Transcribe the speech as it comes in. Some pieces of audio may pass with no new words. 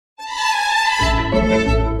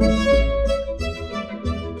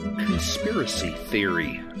conspiracy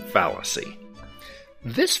theory fallacy.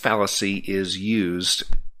 This fallacy is used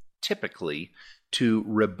typically to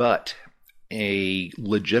rebut a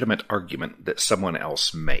legitimate argument that someone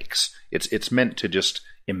else makes. It's meant to just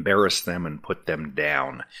embarrass them and put them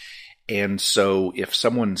down. And so if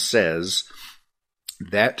someone says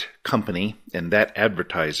that company and that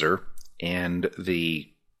advertiser and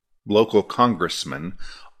the local congressman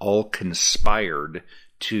all conspired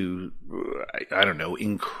to,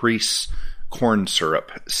 increase corn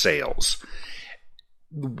syrup sales.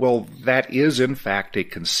 Well, that is in fact a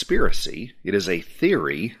conspiracy. It is a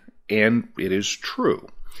theory, and it is true.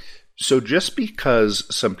 So just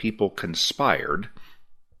because some people conspired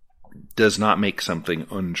does not make something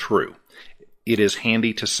untrue. It is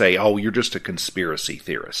handy to say, oh, you're just a conspiracy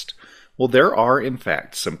theorist. Well, there are in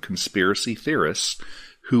fact some conspiracy theorists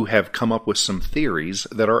who have come up with some theories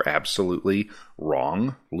that are absolutely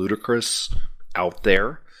wrong, ludicrous, out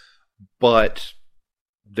there, but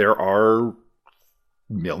there are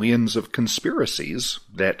millions of conspiracies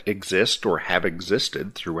that exist or have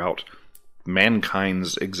existed throughout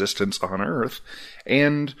mankind's existence on Earth,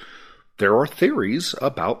 and there are theories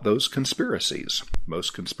about those conspiracies.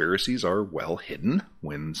 Most conspiracies are well hidden.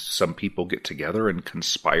 When some people get together and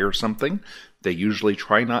conspire something, they usually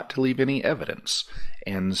try not to leave any evidence.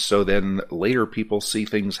 And so then later people see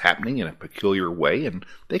things happening in a peculiar way and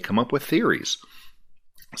they come up with theories.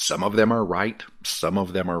 Some of them are right, some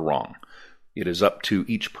of them are wrong. It is up to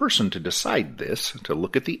each person to decide this, to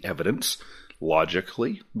look at the evidence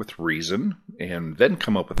logically, with reason, and then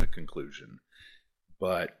come up with a conclusion.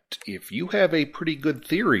 But if you have a pretty good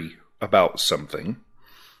theory about something,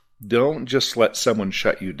 don't just let someone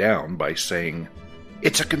shut you down by saying,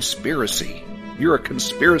 it's a conspiracy. You're a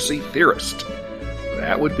conspiracy theorist.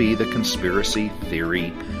 That would be the conspiracy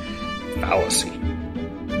theory fallacy.